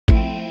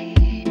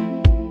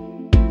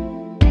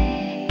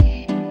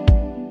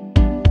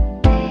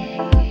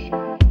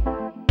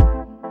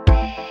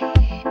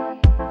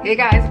Hey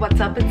guys,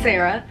 what's up? It's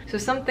Sarah. So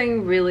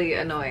something really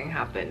annoying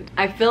happened.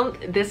 I filmed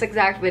this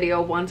exact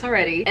video once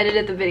already,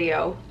 edited the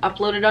video,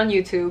 uploaded on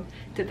YouTube,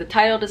 did the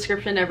title,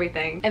 description,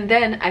 everything, and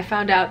then I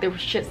found out there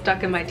was shit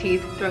stuck in my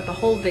teeth throughout the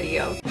whole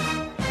video.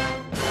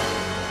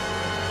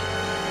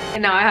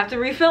 And now I have to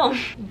refilm.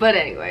 But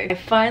anyway, I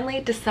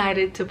finally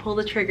decided to pull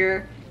the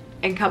trigger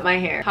and cut my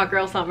hair. Hot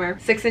girl summer.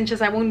 6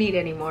 inches I won't need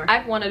anymore.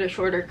 I've wanted a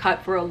shorter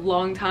cut for a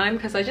long time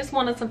because I just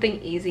wanted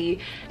something easy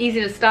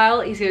to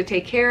style, easy to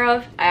take care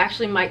of. I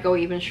actually might go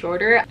even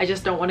shorter. I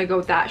just don't want to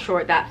go that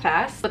short that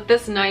fast. But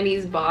this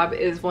 90s bob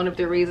is one of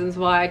the reasons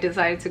why I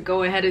decided to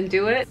go ahead and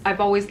do it. I've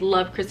always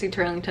loved Chrissy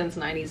Turlington's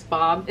 90s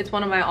bob. It's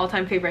one of my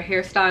all-time favorite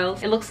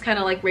hairstyles. It looks kind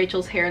of like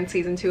Rachel's hair in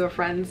season 2 of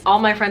Friends. All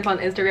my friends on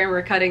Instagram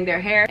were cutting their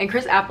hair, and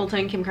Chris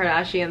Appleton, Kim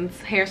Kardashian's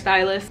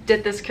hairstylist,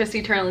 did this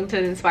Chrissy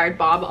Turlington inspired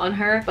bob on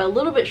her, but a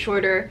little bit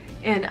shorter,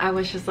 and I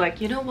was just like,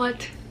 you know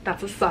what?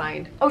 That's a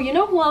sign. Oh, you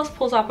know who else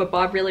pulls off a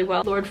bob really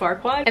well? Lord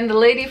Farquaad and the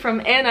lady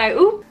from And I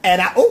Ooh.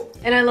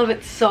 And I love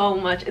it so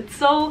much. It's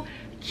so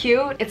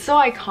cute, it's so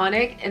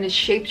iconic, and it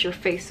shapes your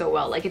face so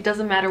well. Like, it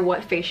doesn't matter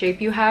what face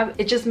shape you have,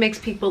 it just makes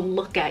people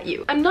look at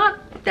you. I'm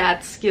not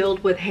that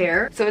skilled with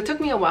hair, so it took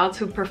me a while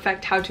to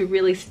perfect how to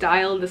really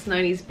style this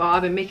 90s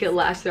bob and make it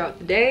last throughout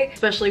the day,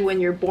 especially when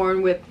you're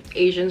born with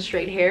Asian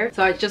straight hair.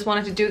 So I just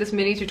wanted to do this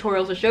mini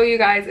tutorial to show you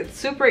guys. It's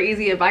super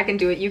easy. If I can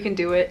do it, you can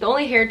do it. The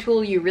only hair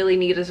tool you really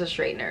need is a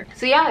straightener.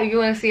 So yeah, if you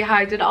want to see how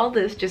I did all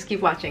this, just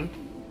keep watching.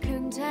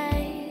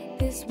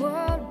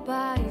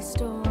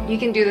 You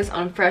can do this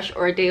on fresh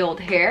or day-old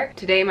hair.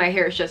 Today my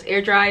hair is just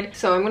air dried,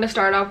 so I'm going to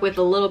start off with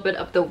a little bit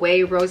of the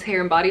Way Rose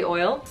Hair and Body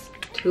Oil.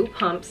 2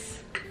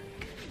 pumps.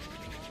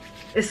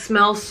 It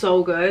smells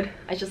so good.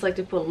 I just like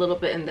to put a little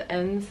bit in the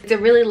ends. It's a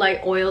really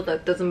light oil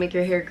that doesn't make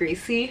your hair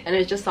greasy, and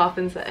it just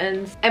softens the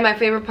ends. And my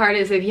favorite part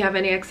is if you have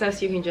any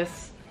excess, you can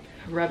just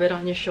rub it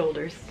on your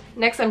shoulders.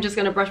 Next, I'm just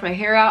gonna brush my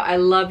hair out. I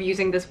love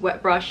using this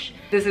wet brush.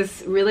 This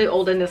is really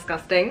old and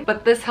disgusting,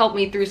 but this helped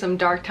me through some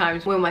dark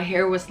times when my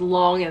hair was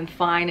long and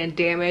fine and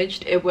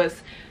damaged. It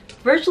was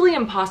virtually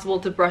impossible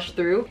to brush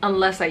through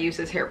unless I use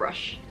this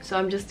hairbrush. So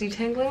I'm just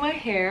detangling my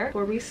hair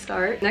before we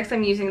start. Next,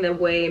 I'm using the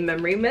Way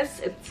Memory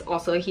Mist. It's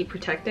also a heat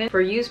protectant.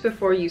 For use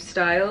before you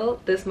style,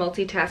 this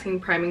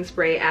multitasking priming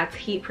spray adds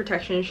heat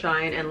protection,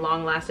 shine, and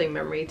long-lasting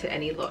memory to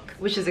any look,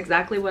 which is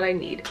exactly what I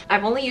need.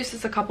 I've only used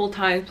this a couple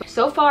times.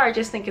 So far, I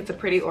just think it's a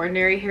pretty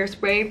ordinary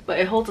hairspray, but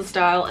it holds a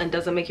style and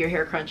doesn't make your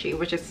hair crunchy,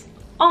 which is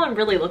all I'm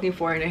really looking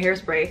for in a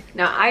hairspray.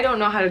 Now, I don't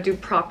know how to do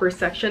proper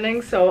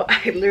sectioning, so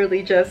I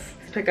literally just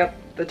pick up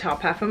the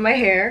top half of my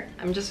hair.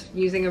 I'm just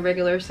using a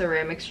regular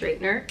ceramic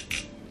straightener.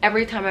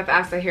 Every time I've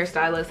asked a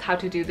hairstylist how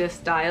to do this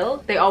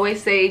style, they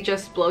always say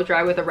just blow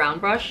dry with a round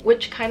brush,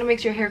 which kind of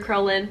makes your hair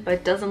curl in, but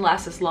it doesn't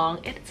last as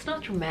long, and it's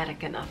not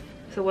dramatic enough.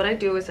 So what I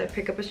do is I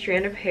pick up a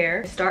strand of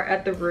hair, start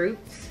at the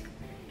roots,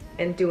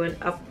 and do an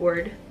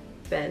upward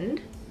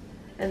bend,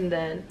 and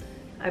then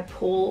I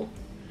pull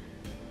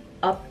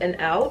up and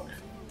out,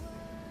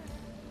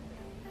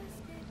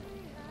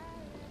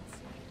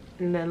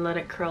 and then let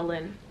it curl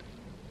in.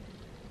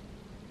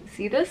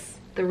 See this?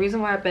 The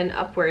reason why I bend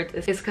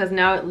upwards is because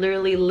now it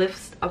literally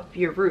lifts up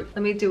your root.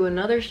 Let me do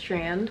another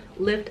strand.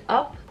 Lift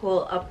up,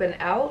 pull up and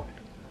out.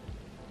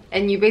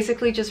 And you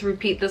basically just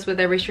repeat this with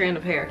every strand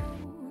of hair.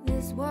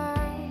 This world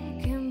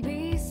can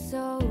be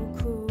so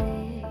cruel.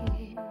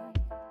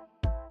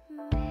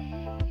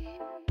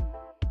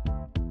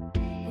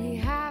 We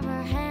have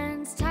our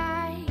hands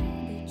tied.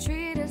 They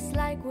treat us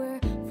like we're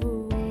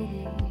fools.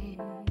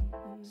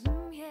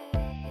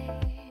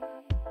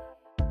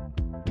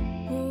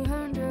 We're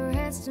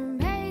underestimated.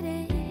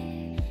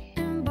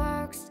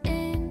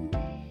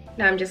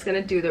 Now I'm just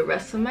gonna do the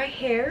rest of my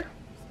hair.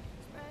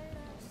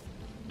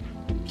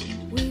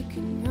 We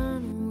can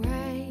run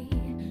away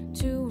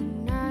to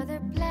another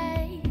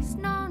place.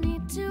 No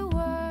need to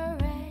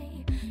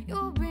worry,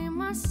 you'll be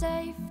my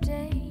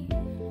safety.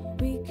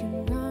 We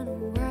can run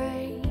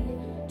away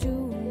to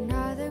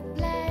another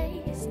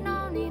place.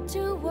 No need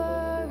to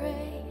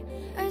worry,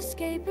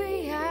 escape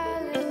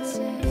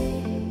reality.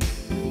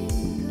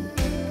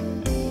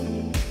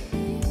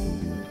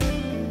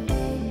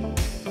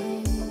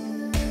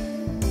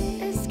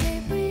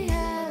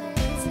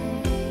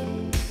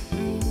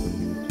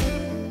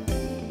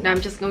 Now I'm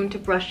just going to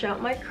brush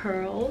out my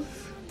curls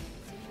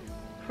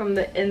from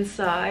the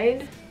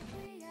inside.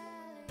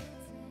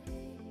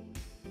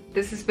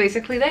 This is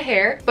basically the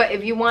hair, but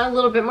if you want a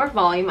little bit more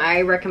volume,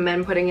 I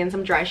recommend putting in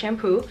some dry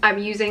shampoo. I'm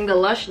using the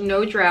Lush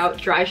No Drought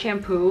dry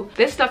shampoo.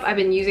 This stuff I've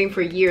been using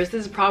for years.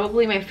 This is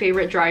probably my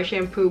favorite dry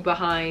shampoo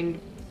behind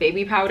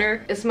baby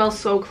powder. It smells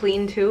so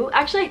clean too.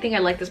 Actually, I think I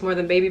like this more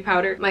than baby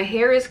powder. My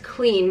hair is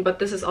clean, but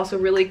this is also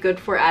really good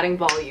for adding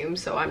volume,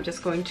 so I'm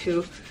just going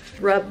to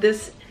rub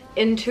this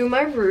into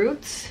my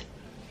roots.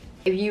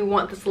 If you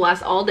want this to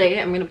last all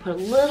day, I'm gonna put a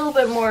little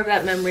bit more of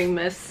that memory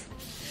mist.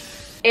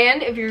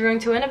 And if you're going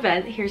to an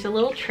event, here's a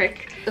little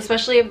trick,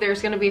 especially if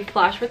there's gonna be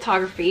flash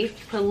photography.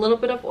 Put a little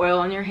bit of oil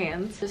on your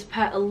hands. Just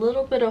pat a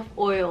little bit of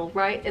oil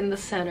right in the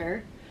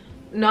center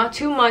Not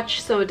too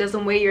much so it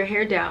doesn't weigh your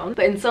hair down,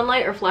 but in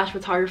sunlight or flash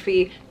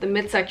photography, the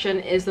midsection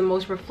is the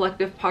most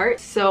reflective part.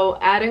 So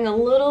adding a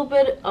little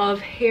bit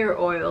of hair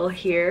oil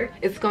here,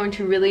 it's going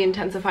to really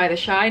intensify the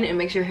shine and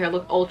makes your hair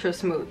look ultra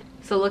smooth.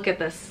 So look at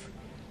this.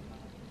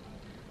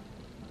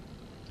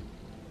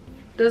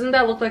 Doesn't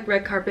that look like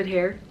red carpet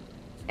hair?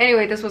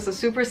 Anyway, this was a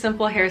super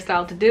simple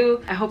hairstyle to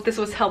do. I hope this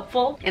was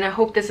helpful, and I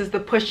hope this is the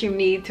push you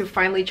need to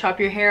finally chop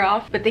your hair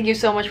off. But thank you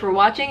so much for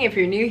watching. If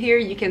you're new here,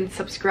 you can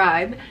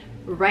subscribe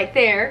right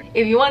there.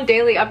 If you want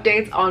daily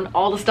updates on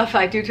all the stuff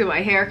I do to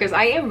my hair, because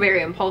I am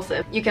very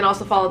impulsive. You can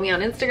also follow me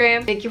on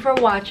Instagram. Thank you for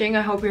watching.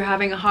 I hope you're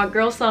having a hot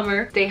girl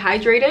summer. Stay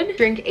hydrated,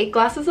 drink 8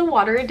 glasses of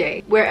water a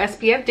day, wear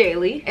SPF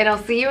daily, and I'll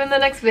see you in the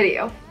next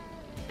video.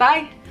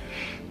 Bye!